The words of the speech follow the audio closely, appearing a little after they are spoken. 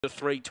to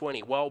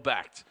 320, well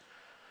backed.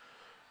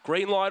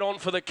 Green light on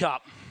for the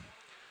Cup.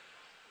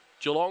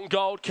 Geelong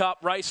Gold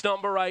Cup, race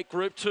number 8,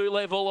 Group 2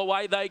 level,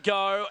 away they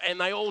go,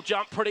 and they all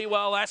jump pretty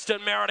well.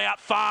 Aston Merritt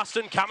out fast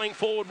and coming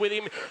forward with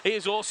him. He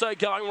is also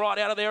going right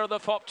out of there at the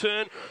top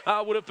turn.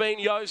 Would have been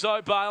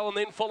Yozo Bale, and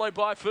then followed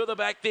by further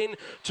back then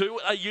to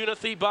a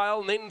Unithy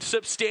Bale, and then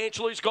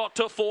Substantial, who's got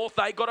to 4th.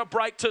 They got a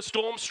break to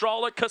Storm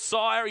Stroller.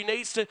 Kasaya, he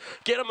needs to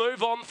get a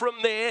move on from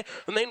there,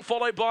 and then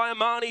followed by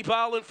Amani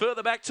Bale, and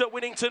further back to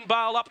Winnington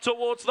Bale up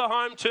towards the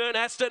home turn.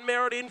 Aston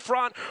Merritt in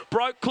front,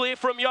 broke clear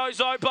from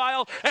Yozo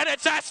Bale, and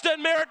it's Aston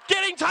Merritt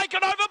getting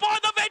taken over by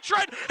the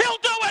veteran. He'll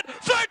do it.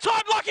 Third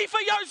time lucky for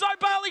Yozo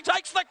Bale. He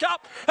takes the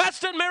Cup.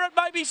 Aston Merritt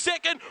maybe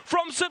second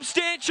from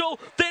Substantial,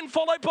 then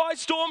followed by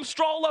Storm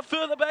Stroller.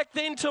 Further back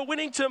then to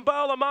Winnington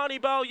Bale, Amani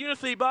Bale,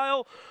 Unithy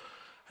Bale.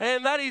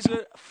 And that is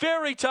a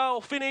fairy tale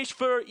finish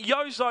for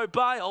Yozo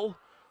Bale.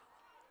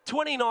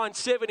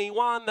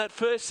 29.71, that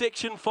first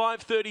section,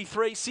 5.33,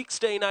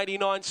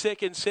 16.89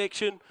 second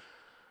section.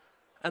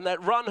 And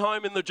that run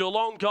home in the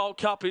Geelong Gold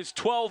Cup is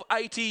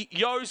 12.80.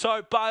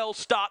 Yozo Bale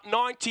start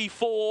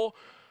 94.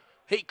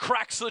 He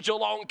cracks the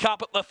Geelong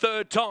Cup at the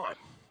third time.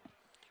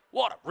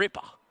 What a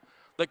ripper.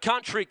 The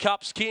Country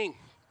Cup's king.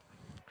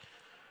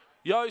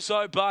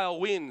 Yozo Bale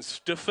wins,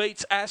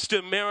 defeats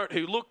Aston Merritt,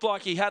 who looked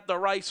like he had the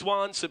race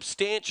won.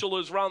 Substantial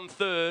has run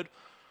third.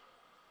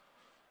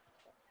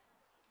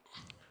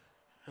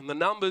 And the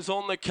numbers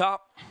on the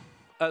Cup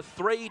are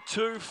 3,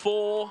 2,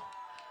 4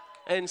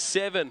 and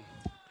 7.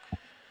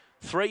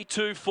 3,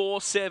 2, 4,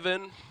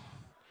 7.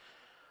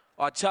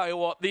 I tell you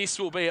what, this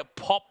will be a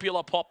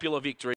popular victory.